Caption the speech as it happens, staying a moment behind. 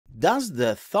Does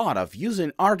the thought of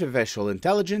using artificial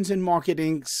intelligence in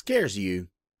marketing scares you?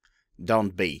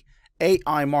 Don't be.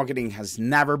 AI marketing has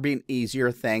never been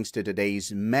easier thanks to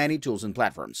today's many tools and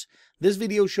platforms. This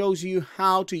video shows you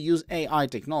how to use AI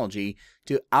technology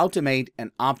to automate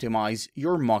and optimize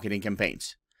your marketing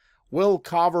campaigns. We'll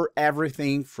cover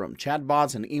everything from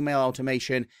chatbots and email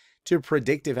automation to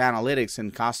predictive analytics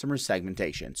and customer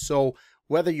segmentation. So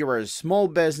whether you're a small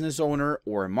business owner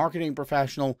or a marketing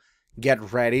professional,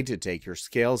 get ready to take your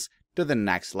skills to the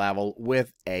next level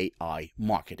with AI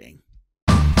marketing.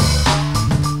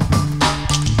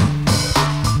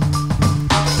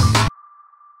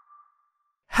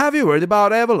 Have you heard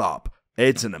about Evolop?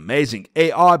 It's an amazing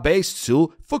AI-based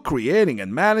tool for creating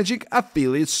and managing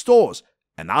affiliate stores.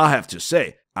 And I have to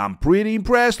say, I'm pretty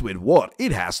impressed with what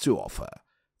it has to offer.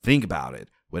 Think about it.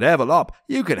 With Evolop,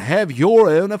 you can have your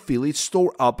own affiliate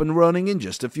store up and running in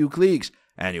just a few clicks,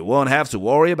 and you won't have to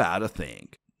worry about a thing.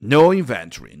 No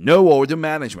inventory, no order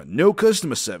management, no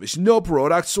customer service, no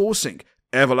product sourcing.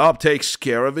 Evolop takes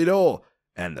care of it all.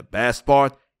 And the best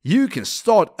part, you can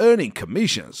start earning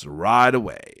commissions right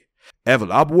away.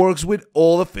 Evolop works with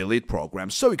all affiliate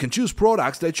programs, so you can choose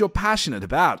products that you're passionate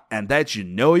about and that you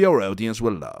know your audience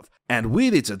will love. And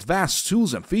with its advanced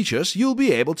tools and features, you'll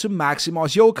be able to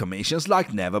maximize your commissions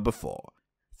like never before.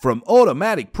 From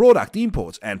automatic product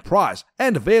imports and price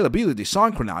and availability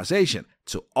synchronization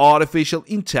to artificial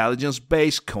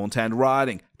intelligence-based content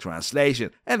writing,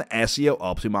 translation, and SEO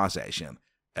optimization,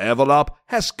 Evolop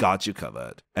has got you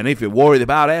covered. And if you're worried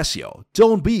about SEO,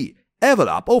 don't be.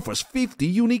 Evolop offers 50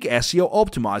 unique SEO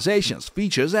optimizations,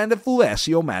 features, and a full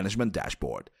SEO management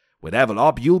dashboard. With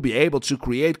Evolop, you'll be able to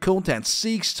create content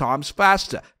 6 times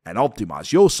faster and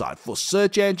optimize your site for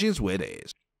search engines with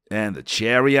ease. And the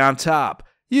cherry on top,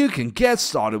 you can get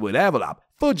started with Evolop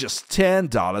for just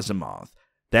 $10 a month.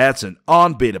 That's an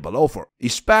unbeatable offer,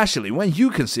 especially when you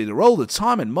consider all the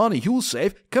time and money you'll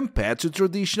save compared to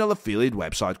traditional affiliate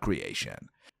website creation.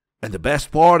 And the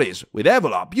best part is, with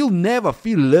Evolop, you'll never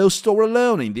feel lost or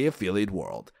alone in the affiliate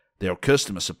world. Their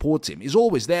customer support team is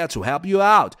always there to help you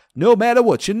out, no matter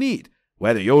what you need.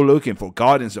 Whether you're looking for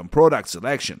guidance on product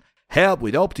selection, help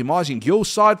with optimizing your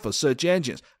site for search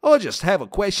engines, or just have a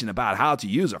question about how to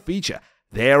use a feature,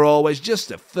 they're always just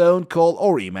a phone call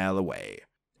or email away.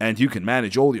 And you can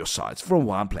manage all your sites from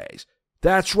one place.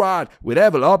 That's right, with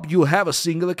Evolop, you'll have a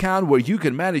single account where you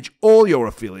can manage all your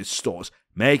affiliate stores,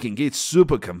 making it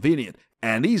super convenient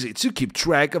and easy to keep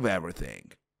track of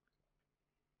everything.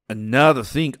 Another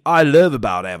thing I love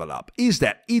about Evolop is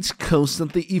that it's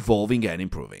constantly evolving and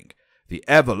improving. The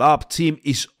Evolop team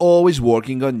is always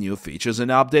working on new features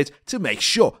and updates to make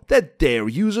sure that their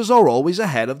users are always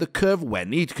ahead of the curve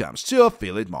when it comes to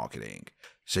affiliate marketing.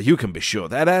 So you can be sure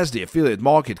that as the affiliate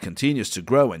market continues to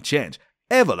grow and change,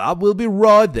 Evolop will be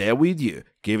right there with you,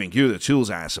 giving you the tools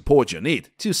and support you need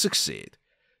to succeed.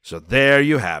 So there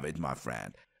you have it, my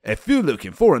friend. If you're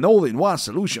looking for an all-in-one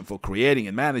solution for creating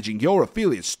and managing your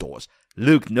affiliate stores,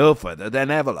 look no further than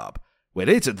Evolop. With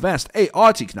its advanced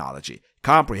AI technology,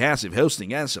 comprehensive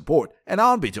hosting and support, and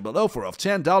unbeatable offer of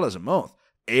 $10 a month,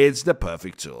 it's the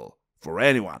perfect tool for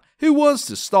anyone who wants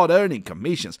to start earning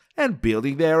commissions and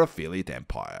building their affiliate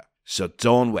empire. So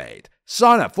don't wait.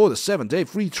 Sign up for the 7-day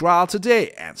free trial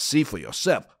today and see for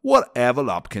yourself what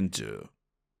Evolop can do.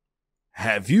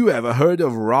 Have you ever heard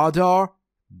of Radar?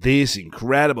 This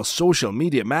incredible social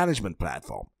media management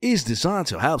platform is designed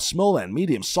to help small and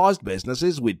medium-sized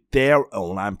businesses with their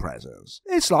online presence.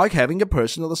 It's like having a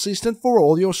personal assistant for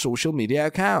all your social media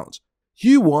accounts.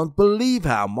 You won't believe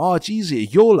how much easier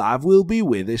your life will be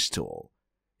with this tool.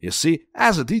 You see,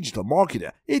 as a digital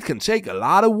marketer, it can take a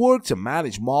lot of work to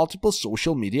manage multiple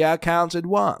social media accounts at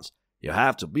once. You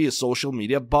have to be a social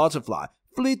media butterfly,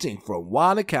 flitting from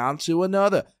one account to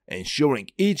another, ensuring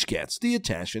each gets the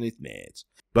attention it needs.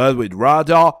 But with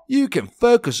Radar, you can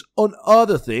focus on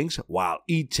other things while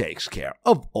it takes care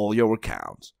of all your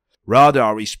accounts.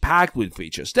 Radar is packed with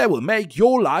features that will make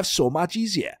your life so much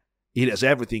easier. It has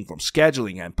everything from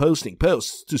scheduling and posting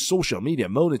posts to social media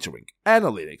monitoring,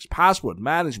 analytics, password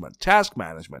management, task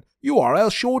management, URL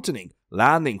shortening,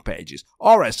 landing pages,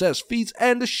 RSS feeds,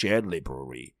 and a shared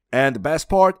library. And the best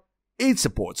part? It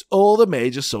supports all the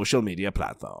major social media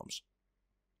platforms.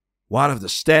 One of the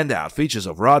standout features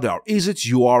of Radar is its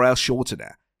URL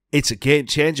shortener. It's a game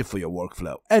changer for your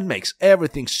workflow and makes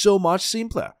everything so much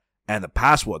simpler. And the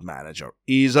password manager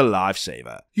is a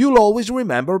lifesaver. You'll always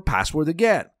remember a password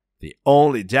again. The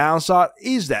only downside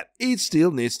is that it still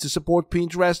needs to support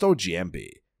Pinterest or GMB.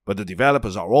 But the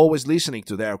developers are always listening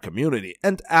to their community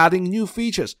and adding new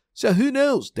features, so who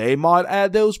knows, they might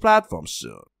add those platforms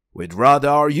soon. With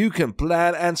Radar, you can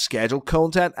plan and schedule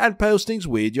content and postings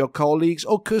with your colleagues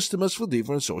or customers for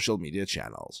different social media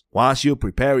channels. Once you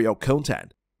prepare your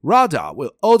content, Radar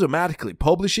will automatically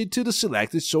publish it to the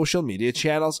selected social media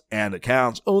channels and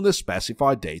accounts on the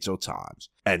specified dates or times.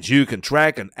 And you can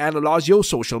track and analyze your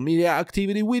social media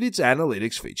activity with its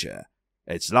analytics feature.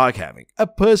 It's like having a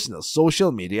personal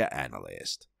social media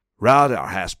analyst. Radar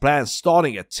has plans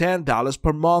starting at $10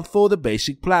 per month for the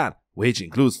basic plan, which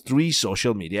includes 3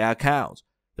 social media accounts.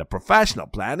 The professional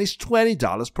plan is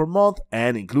 $20 per month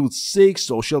and includes 6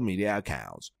 social media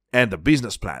accounts. And the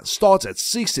business plan starts at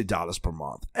 $60 per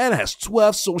month and has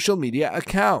 12 social media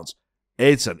accounts.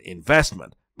 It's an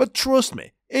investment, but trust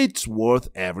me, it's worth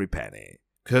every penny.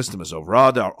 Customers of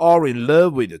Radar are in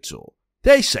love with the tool.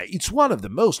 They say it's one of the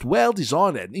most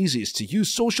well-designed and easiest to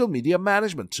use social media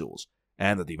management tools,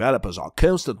 and the developers are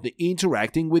constantly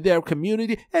interacting with their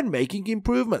community and making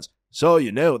improvements, so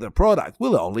you know the product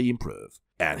will only improve.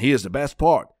 And here's the best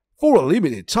part. For a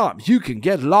limited time, you can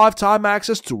get lifetime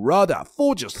access to Radar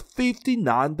for just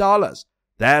 $59.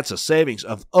 That's a savings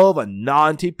of over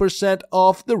 90%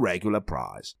 off the regular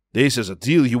price. This is a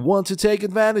deal you want to take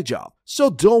advantage of, so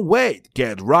don't wait.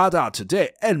 Get Radar today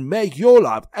and make your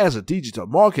life as a digital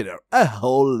marketer a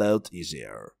whole lot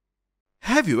easier.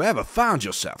 Have you ever found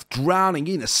yourself drowning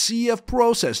in a sea of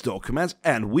process documents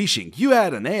and wishing you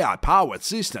had an AI-powered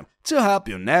system to help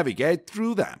you navigate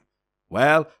through them?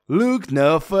 Well, look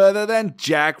no further than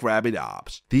Jackrabbit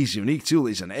Ops. This unique tool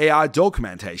is an AI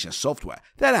documentation software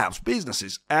that helps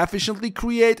businesses efficiently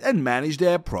create and manage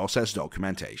their process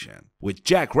documentation. With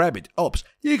Jackrabbit Ops,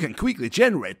 you can quickly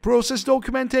generate process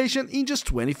documentation in just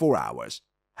 24 hours.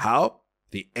 How?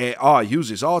 The AI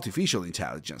uses artificial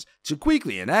intelligence to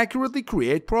quickly and accurately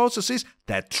create processes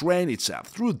that train itself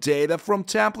through data from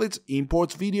templates,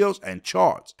 imports, videos, and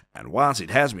charts. And once it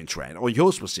has been trained on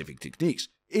your specific techniques,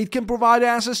 it can provide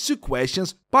answers to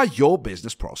questions by your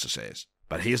business processes.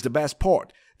 But here's the best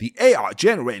part. The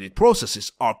AI-generated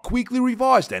processes are quickly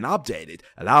revised and updated,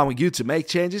 allowing you to make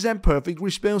changes and perfect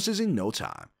responses in no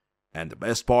time. And the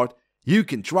best part? You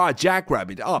can try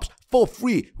Jackrabbit Ops for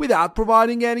free without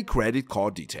providing any credit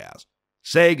card details.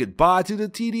 Say goodbye to the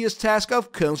tedious task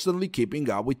of constantly keeping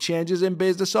up with changes in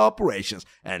business operations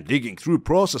and digging through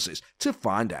processes to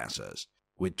find answers.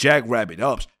 With Jackrabbit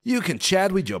Ops, you can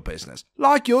chat with your business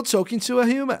like you're talking to a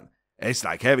human. It's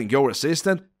like having your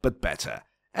assistant, but better.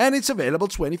 And it's available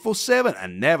 24/7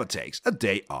 and never takes a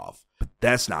day off. But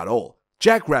that's not all.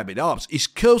 Jackrabbit Ops is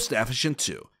cost efficient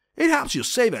too. It helps you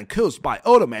save on cost by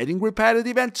automating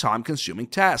repetitive and time-consuming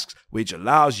tasks, which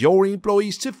allows your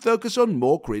employees to focus on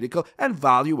more critical and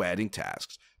value-adding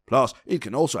tasks. Plus, it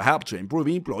can also help to improve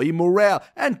employee morale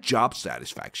and job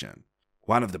satisfaction.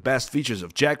 One of the best features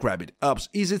of Jackrabbit Ops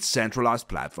is its centralized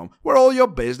platform where all your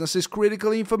business's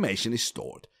critical information is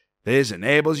stored. This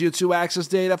enables you to access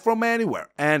data from anywhere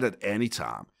and at any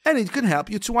time, and it can help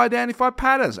you to identify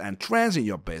patterns and trends in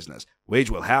your business,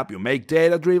 which will help you make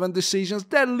data-driven decisions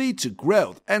that lead to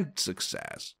growth and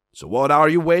success. So what are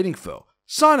you waiting for?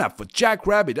 Sign up for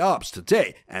Jackrabbit Ops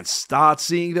today and start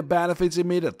seeing the benefits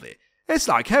immediately. It's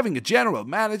like having a general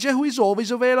manager who is always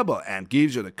available and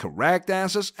gives you the correct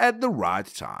answers at the right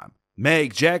time.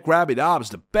 Make Jackrabbit Ops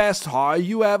the best hire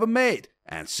you ever made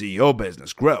and see your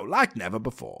business grow like never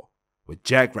before. With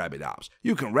Jackrabbit Ops,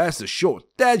 you can rest assured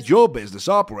that your business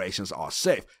operations are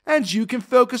safe and you can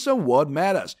focus on what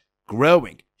matters,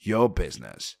 growing your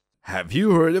business. Have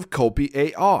you heard of Copy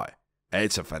AI?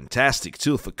 It's a fantastic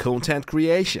tool for content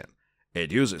creation.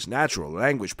 It uses natural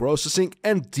language processing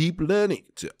and deep learning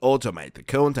to automate the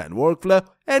content workflow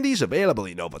and is available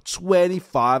in over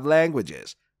 25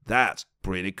 languages. That's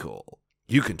pretty cool.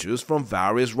 You can choose from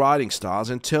various writing styles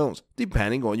and tones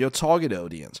depending on your target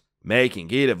audience,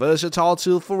 making it a versatile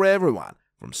tool for everyone,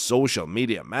 from social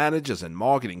media managers and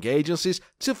marketing agencies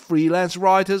to freelance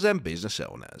writers and business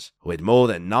owners. With more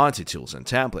than 90 tools and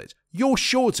templates, you're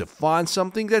sure to find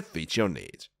something that fits your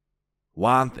needs.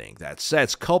 One thing that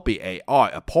sets Copy AI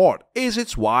apart is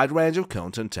its wide range of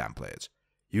content templates.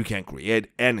 You can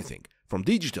create anything from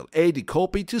digital AD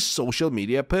copy to social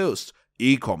media posts,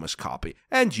 e-commerce copy,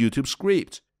 and YouTube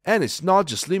scripts. And it's not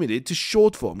just limited to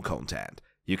short-form content.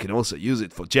 You can also use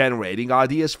it for generating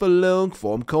ideas for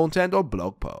long-form content or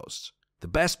blog posts. The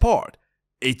best part?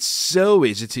 It's so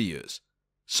easy to use.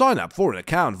 Sign up for an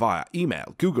account via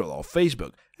email, Google, or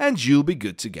Facebook, and you'll be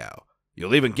good to go.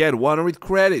 You'll even get 100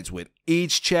 credits, with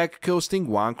each check costing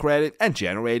 1 credit and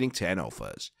generating 10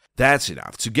 offers. That's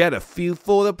enough to get a feel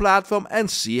for the platform and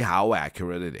see how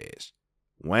accurate it is.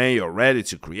 When you're ready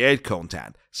to create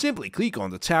content, simply click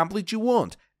on the template you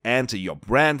want, enter your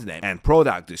brand name and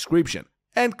product description,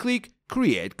 and click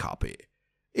create copy.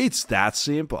 It's that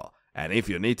simple, and if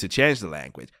you need to change the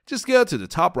language, just go to the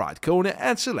top right corner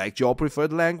and select your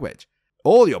preferred language.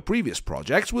 All your previous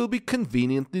projects will be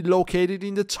conveniently located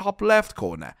in the top left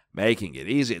corner, making it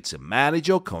easier to manage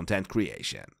your content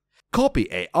creation. Copy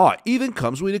AI even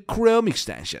comes with a Chrome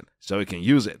extension, so you can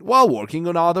use it while working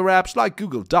on other apps like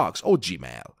Google Docs or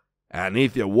Gmail. And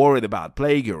if you're worried about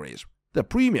plagiarism, the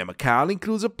premium account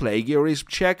includes a plagiarism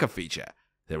checker feature.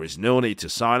 There is no need to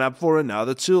sign up for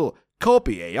another tool.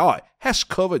 Copy AI has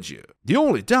covered you. The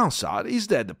only downside is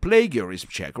that the plagiarism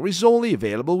checker is only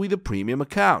available with a premium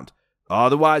account.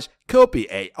 Otherwise, Copy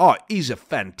AI is a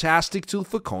fantastic tool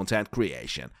for content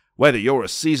creation. Whether you're a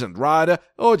seasoned writer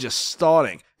or just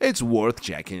starting, it's worth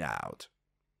checking out.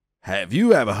 Have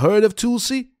you ever heard of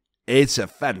Tulsi? It's a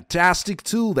fantastic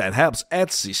tool that helps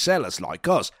Etsy sellers like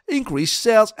us increase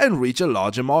sales and reach a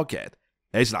larger market.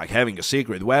 It's like having a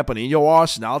secret weapon in your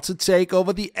arsenal to take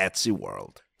over the Etsy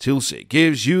world. Tulsi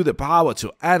gives you the power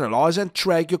to analyze and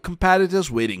track your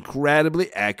competitors with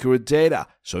incredibly accurate data,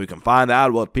 so you can find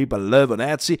out what people love on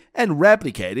Etsy and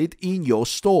replicate it in your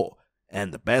store.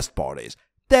 And the best part is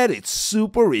that it's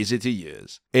super easy to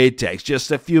use. It takes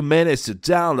just a few minutes to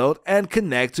download and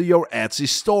connect to your Etsy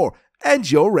store, and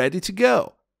you're ready to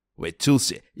go. With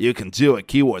Tulsi, you can do a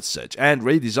keyword search and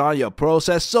redesign your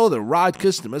process so the right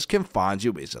customers can find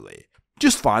you easily.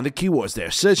 Just find the keywords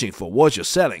they're searching for what you're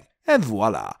selling, and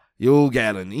voila, you'll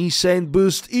get an insane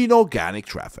boost in organic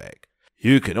traffic.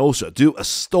 You can also do a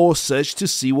store search to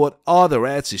see what other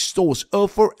Etsy stores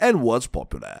offer and what's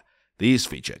popular. This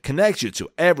feature connects you to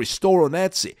every store on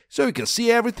Etsy so you can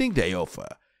see everything they offer.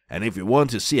 And if you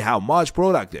want to see how much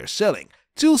product they're selling,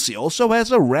 Tulsi also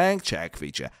has a rank check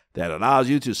feature that allows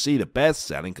you to see the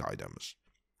best-selling items.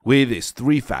 With these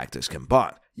three factors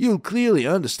combined, you'll clearly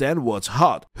understand what's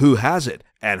hot, who has it,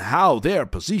 and how they're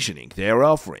positioning their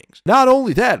offerings. Not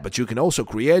only that, but you can also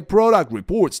create product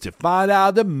reports to find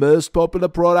out the most popular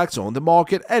products on the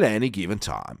market at any given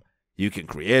time. You can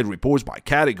create reports by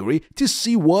category to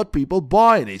see what people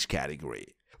buy in each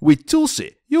category. With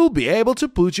Tulsi, you'll be able to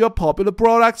put your popular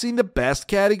products in the best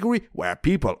category where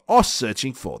people are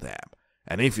searching for them.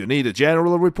 And if you need a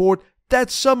general report that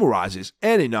summarizes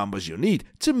any numbers you need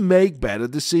to make better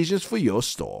decisions for your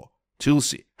store,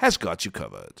 Tulsi has got you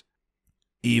covered.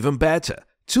 Even better,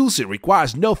 Tulsi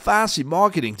requires no fancy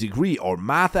marketing degree or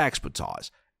math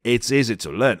expertise. It's easy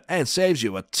to learn and saves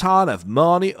you a ton of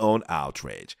money on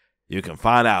outreach. You can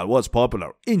find out what's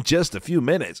popular in just a few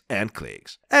minutes and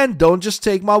clicks. And don't just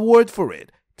take my word for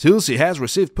it. Tulsi has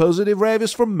received positive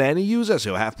reviews from many users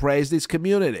who have praised its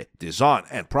community, design,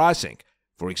 and pricing.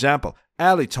 For example,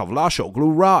 Ali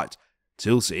Tavlashoglu writes,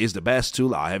 "Tulsi is the best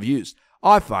tool I have used.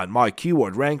 I find my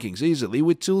keyword rankings easily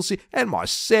with Tulsi and my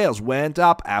sales went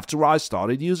up after I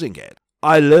started using it.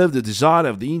 I love the design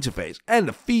of the interface and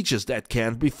the features that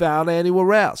can't be found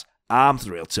anywhere else. I'm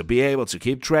thrilled to be able to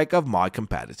keep track of my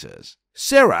competitors."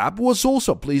 Serap was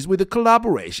also pleased with the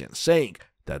collaboration, saying,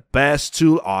 "The best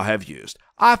tool I have used.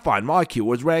 I find my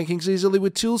keyword rankings easily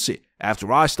with Tulsi.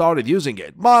 After I started using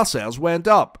it, my sales went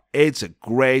up. It's a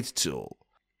great tool."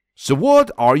 So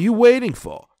what are you waiting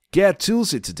for? Get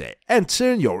Tulsi today and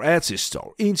turn your Etsy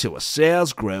store into a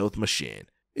sales growth machine.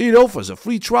 It offers a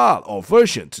free trial or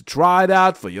version to try it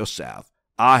out for yourself.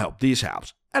 I hope this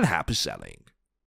helps, and happy selling.